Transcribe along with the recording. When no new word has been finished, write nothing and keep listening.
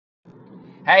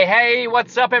Hey,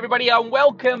 what's up, everybody?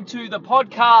 Welcome to the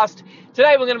podcast.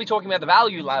 Today, we're going to be talking about the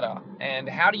value ladder and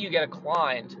how do you get a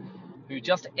client who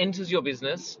just enters your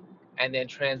business and then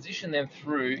transition them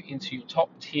through into your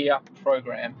top tier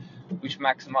program, which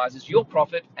maximizes your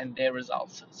profit and their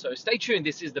results. So stay tuned.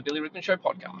 This is the Billy Rickman Show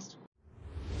podcast.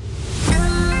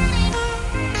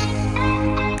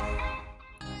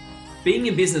 Being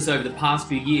in business over the past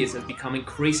few years has become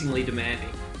increasingly demanding.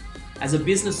 As a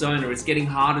business owner, it's getting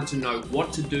harder to know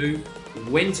what to do,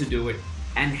 when to do it,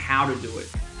 and how to do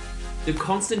it. The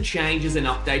constant changes and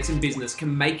updates in business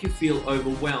can make you feel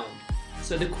overwhelmed.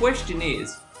 So the question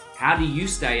is, how do you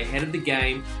stay ahead of the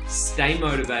game, stay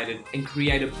motivated, and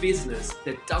create a business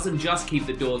that doesn't just keep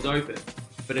the doors open,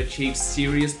 but achieves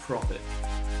serious profit?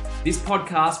 This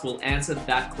podcast will answer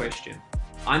that question.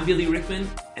 I'm Billy Rickman,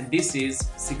 and this is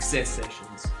Success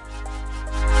Sessions.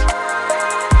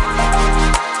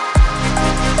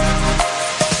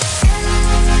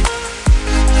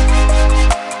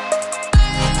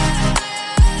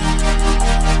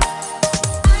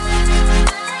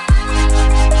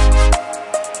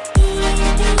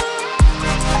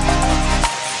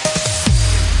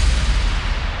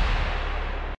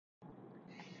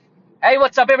 Hey,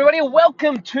 what's up, everybody?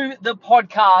 Welcome to the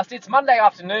podcast. It's Monday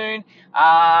afternoon,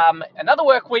 another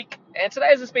work week, and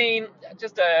today has been it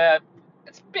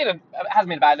hasn't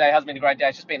been a bad day, it hasn't been a great day,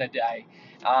 it's just been a day.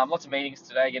 Lots of meetings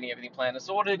today, getting everything planned and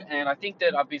sorted, and I think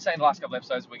that I've been saying the last couple of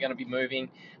episodes we're going to be moving,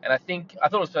 and I thought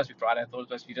it was supposed to be Friday, I thought it was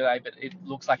supposed to be today, but it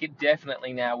looks like it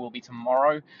definitely now will be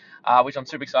tomorrow, which I'm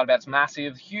super excited about. It's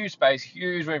massive, huge space,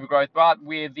 huge room for growth, but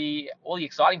with all the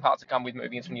exciting parts that come with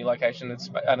moving into a new location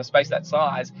and a space that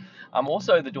size,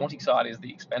 also the daunting side is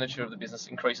the expenditure of the business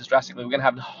increases drastically. We're going to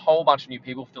have a whole bunch of new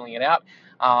people filling it out.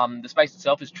 The space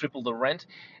itself is triple the rent.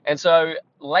 And so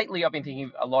lately I've been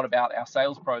thinking a lot about our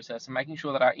sales process and making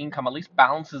sure that our income at least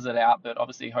balances it out, but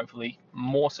obviously hopefully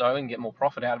more so and get more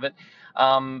profit out of it.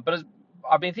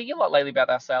 I've been thinking a lot lately about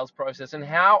our sales process and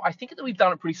how I think that we've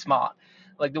done it pretty smart.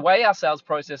 Like the way our sales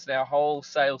process and our whole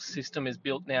sales system is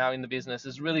built now in the business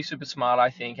is really super smart, I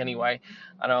think, anyway.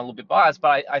 I know I'm a little bit biased,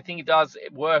 but I think it does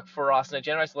work for us and it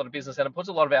generates a lot of business and it puts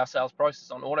a lot of our sales process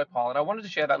on autopilot. I wanted to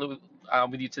share that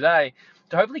with you today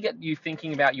to hopefully get you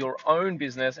thinking about your own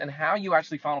business and how you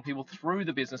actually funnel people through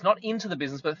the business, not into the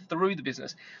business, but through the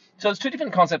business. So there's two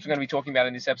different concepts we're going to be talking about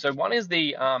in this episode. One is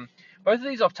both of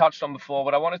these I've touched on before,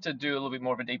 but I wanted to do a little bit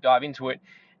more of a deep dive into it.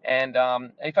 And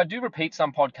if I do repeat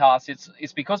some podcasts,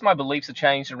 it's because my beliefs have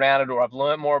changed around it, or I've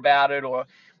learned more about it, or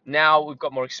now we've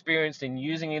got more experience in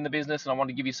using it in the business, and I want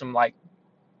to give you some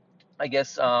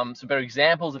some better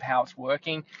examples of how it's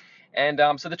working. And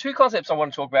so the two concepts I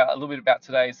want to talk about a little bit about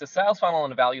today is the sales funnel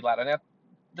and the value ladder. Now,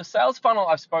 the sales funnel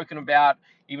I've spoken about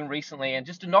even recently, and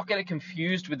just to not get it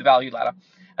confused with the value ladder,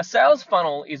 a sales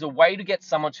funnel is a way to get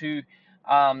someone to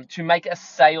make a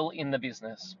sale in the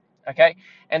business. Okay,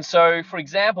 and so for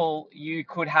example, you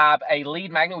could have a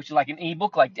lead magnet, which is like an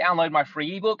ebook, like download my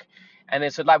free ebook, and then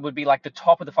so that would be like the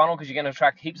top of the funnel because you're going to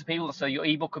attract heaps of people. So your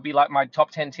ebook could be like my top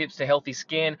 10 tips to healthy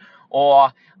skin,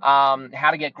 or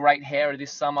how to get great hair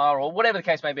this summer, or whatever the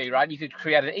case may be, right? You could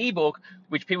create an ebook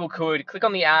which people could click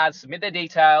on the ads, submit their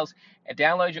details, and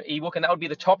download your ebook, and that would be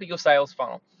the top of your sales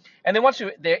funnel. And then once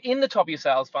they're in the top of your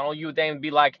sales funnel, you would then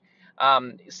be like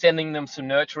sending them some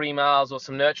nurture emails or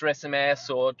some nurture SMS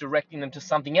or directing them to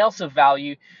something else of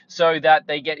value so that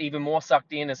they get even more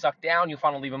sucked in and sucked down your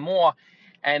funnel even more.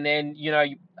 And then,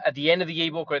 at the end of the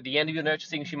ebook or at the end of your nurture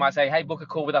signature, you might say, hey, book a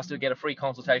call with us to get a free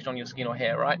consultation on your skin or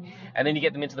hair, right? And then you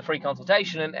get them into the free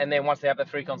consultation. And then once they have that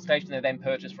free consultation, they then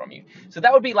purchase from you. So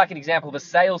that would be like an example of a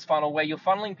sales funnel where you're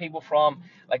funneling people from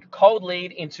like a cold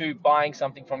lead into buying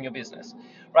something from your business,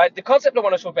 right? The concept I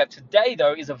want to talk about today,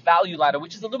 though, is a value ladder,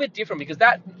 which is a little bit different because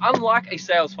that, unlike a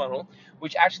sales funnel,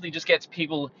 which actually just gets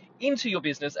people into your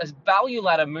business, a value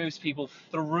ladder moves people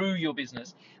through your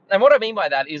business. And what I mean by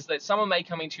that is that someone may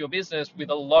come into your business with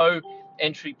a low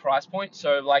entry price point.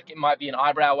 So like it might be an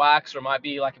eyebrow wax, or it might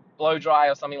be like a blow dry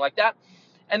or something like that.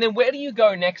 And then where do you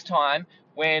go next time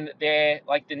when they're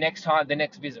like the next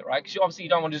visit, right? Because obviously you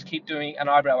don't want to just keep doing an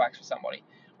eyebrow wax for somebody,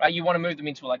 right? You want to move them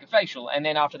into like a facial. And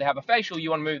then after they have a facial, you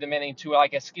want to move them into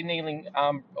like a skin healing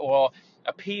or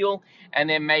a peel, and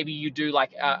then maybe you do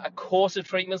like a course of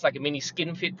treatments, like a mini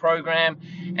skin fit program,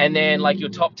 and then like your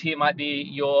top tier might be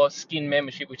your skin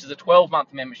membership, which is a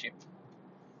 12-month membership.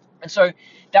 And so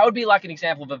that would be like an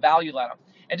example of a value ladder.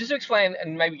 And just to explain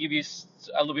and maybe give you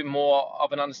a little bit more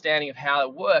of an understanding of how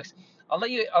it works, I'll let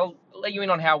you in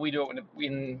on how we do it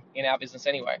in our business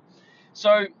anyway.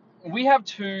 So we have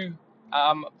two.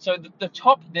 So the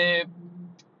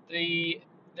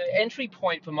the entry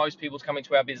point for most people to come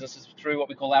into our business is through what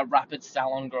we call our Rapid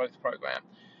Salon Growth Program,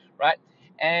 right?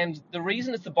 And the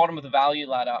reason it's the bottom of the value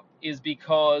ladder is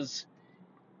because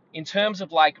in terms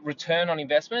of like return on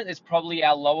investment, it's probably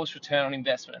our lowest return on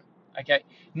investment. Okay,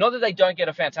 not that they don't get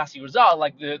a fantastic result.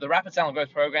 Like the Rapid Salon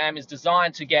Growth Program is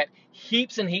designed to get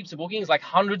heaps and heaps of bookings, like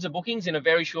hundreds of bookings in a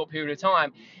very short period of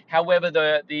time. However,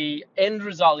 the end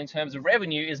result in terms of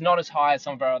revenue is not as high as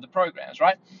some of our other programs,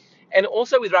 right? And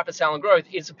also with Rapid Salon Growth,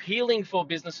 it's appealing for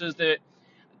businesses that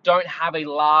don't have a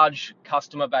large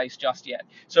customer base just yet.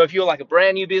 So if you're like a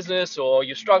brand new business, or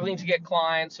you're struggling to get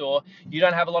clients, or you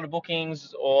don't have a lot of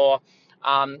bookings, or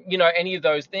any of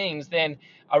those things, then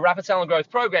a Rapid Salon Growth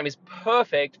Program is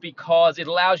perfect because it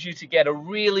allows you to get a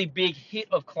really big hit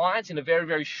of clients in a very,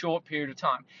 very short period of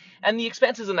time. And the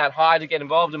expenses aren't that high to get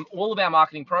involved in all of our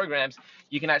marketing programs.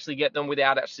 You can actually get them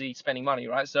without actually spending money,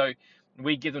 right? So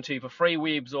we give them to you for free.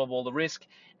 We absorb all the risk.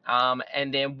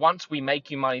 And then once we make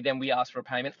you money, then we ask for a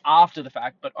payment after the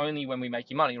fact, but only when we make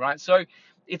you money, right? So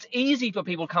it's easy for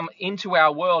people to come into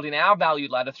our world, in our value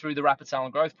ladder, through the Rapid Salon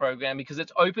Growth Program because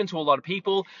it's open to a lot of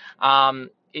people.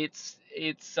 It's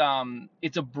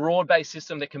a broad-based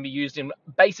system that can be used in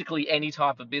basically any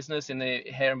type of business in the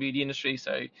hair and beauty industry.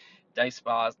 So day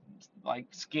spas, like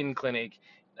skin clinic,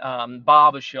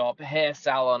 barbershop, hair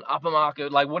salon, upper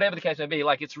market, like whatever the case may be.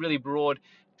 Like it's really broad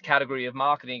category of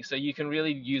marketing, so you can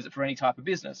really use it for any type of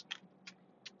business.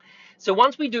 So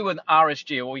once we do an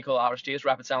RSG, or what we call RSG, is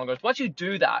Rapid Salon Growth, once you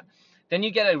do that, then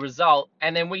you get a result,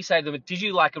 and then we say to them, did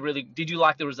you like the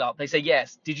result? They say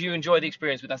yes. Did you enjoy the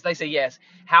experience with us? They say yes.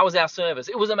 How was our service?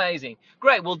 It was amazing.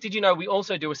 Great. Well, did you know we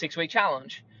also do a 6-week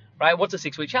challenge? Right? What's a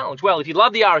 6-week challenge? Well, if you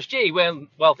love the RSG,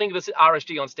 well, think of this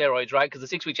RSG on steroids, right? Because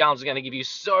the 6-week challenge is going to give you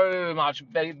so much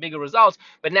bigger results.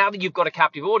 But now that you've got a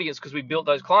captive audience, because we built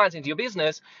those clients into your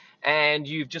business, and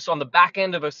you've just on the back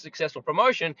end of a successful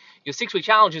promotion, your 6-week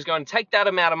challenge is going to take that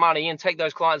amount of money and take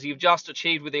those clients you've just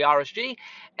achieved with the RSG,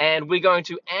 and we're going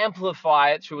to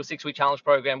amplify it through a 6-week challenge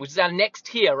program, which is our next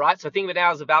tier, right? So think of it now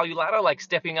as a value ladder, like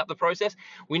stepping up the process.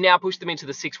 We now push them into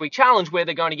the 6-week challenge where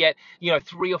they're going to get,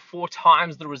 3 or 4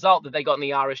 times the result that they got in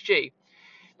the RSG.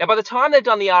 Now, by the time they've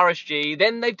done the RSG,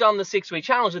 then they've done the 6-week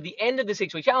challenge. At the end of the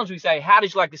 6-week challenge, we say, how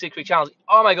did you like the 6-week challenge?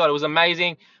 Oh my God, it was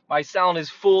amazing. My salon is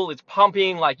full, it's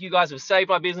pumping, like you guys have saved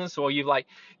my business, or you've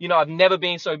I've never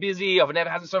been so busy, I've never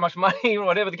had so much money, or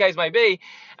whatever the case may be.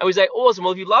 And we say, awesome,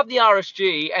 well, if you love the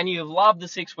RSG and you love the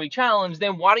 6-week challenge,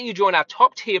 then why don't you join our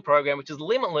top tier program, which is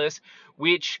Limitless,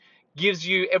 which gives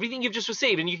you everything you've just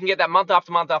received, and you can get that month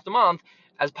after month after month.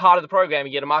 As part of the program,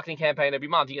 you get a marketing campaign every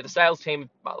month. You get the sales team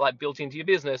like built into your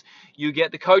business. You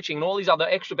get the coaching and all these other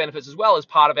extra benefits as well as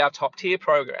part of our top tier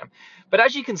program. But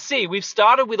as you can see, we've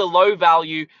started with a low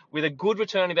value, with a good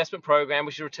return investment program,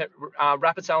 which is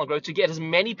Rapid Salon Growth, to get as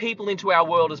many people into our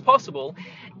world as possible.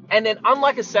 And then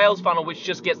unlike a sales funnel, which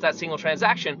just gets that single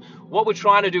transaction, what we're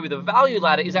trying to do with a value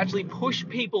ladder is actually push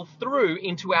people through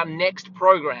into our next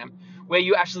program, where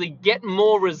you actually get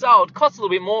more result, costs a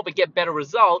little bit more, but get better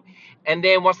result. And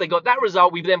then once they got that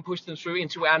result, we then push them through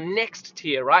into our next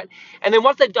tier, right? And then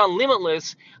once they've done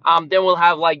Limitless, then we'll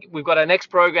have we've got our next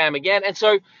program again. And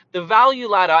so the value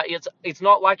ladder, it's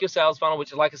not like your sales funnel,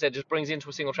 which, like I said, just brings into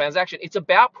a single transaction. It's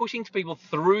about pushing people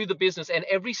through the business, and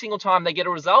every single time they get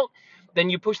a result, then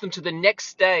you push them to the next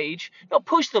stage. Not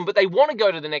push them, but they want to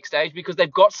go to the next stage because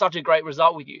they've got such a great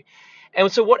result with you.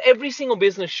 And so what every single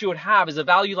business should have is a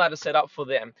value ladder set up for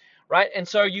them, right? And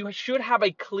so you should have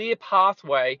a clear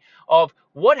pathway of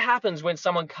what happens when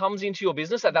someone comes into your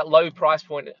business at that low price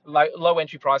point, low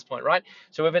entry price point, right?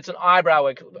 So if it's an eyebrow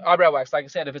wax, like I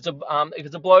said, if it's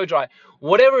a blow dry,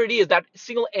 whatever it is, that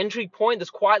single entry point that's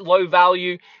quite low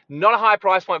value, not a high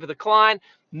price point for the client,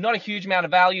 not a huge amount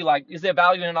of value. Like, is there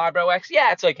value in an eyebrow wax?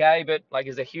 Yeah, it's okay, but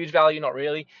is there huge value? Not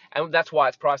really. And that's why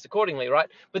it's priced accordingly, right?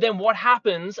 But then what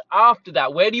happens after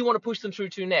that? Where do you want to push them through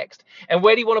to next? And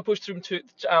where do you want to push them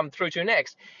through to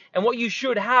next? And what you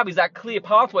should have is that clear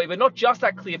pathway, but not just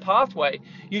that clear pathway.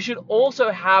 You should also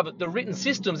have the written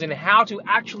systems in how to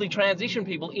actually transition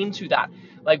people into that.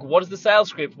 Like, what is the sales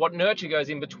script? What nurture goes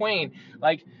in between?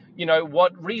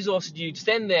 What resources do you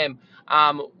send them?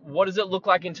 What does it look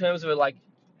like in terms of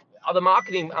other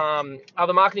marketing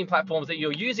platforms that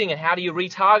you're using, and how do you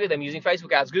retarget them using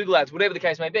Facebook ads, Google ads, whatever the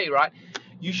case may be, right?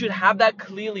 You should have that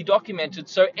clearly documented,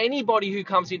 so anybody who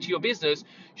comes into your business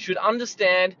should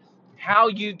understand how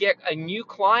you get a new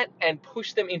client and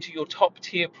push them into your top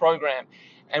tier program.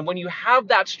 And when you have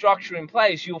that structure in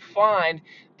place, you'll find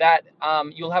that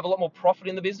you'll have a lot more profit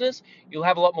in the business. You'll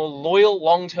have a lot more loyal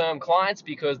long-term clients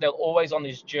because they're always on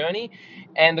this journey.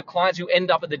 And the clients who end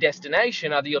up at the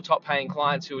destination are your top paying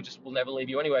clients who just will never leave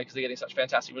you anyway because they're getting such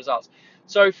fantastic results.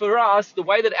 So for us, the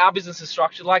way that our business is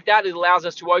structured like that, it allows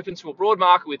us to open to a broad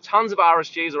market with tons of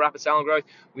RSGs or rapid selling growth.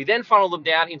 We then funnel them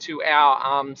down into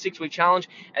our 6-week challenge.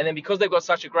 And then because they've got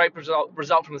such a great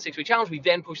result from the 6-week challenge, we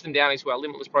then push them down into our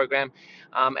Limitless program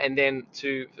and then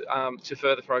to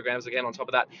further programs again on top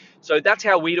of that. So that's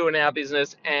how we do it in our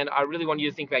business. And I really want you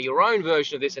to think about your own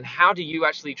version of this and how do you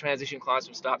actually transition clients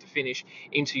from start to finish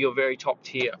into your very top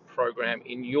tier program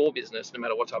in your business, no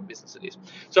matter what type of business it is.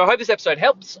 So I hope this episode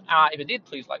helps. If it did,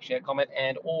 please like, share, comment,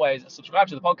 and always subscribe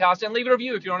to the podcast and leave a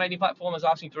review. If you're on any platform that's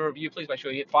asking for a review, please make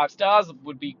sure you hit 5 stars. It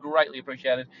would be greatly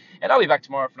appreciated. And I'll be back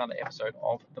tomorrow for another episode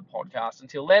of the podcast.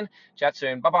 Until then, chat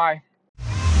soon. Bye-bye.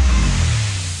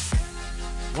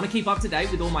 Want to keep up to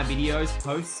date with all my videos,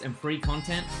 posts, and free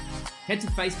content? Head to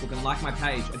Facebook and like my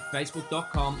page at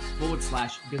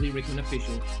facebook.com/Billy Rickman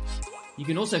Official. You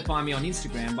can also find me on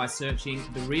Instagram by searching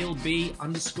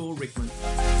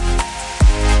 @TheRealB_Rickman.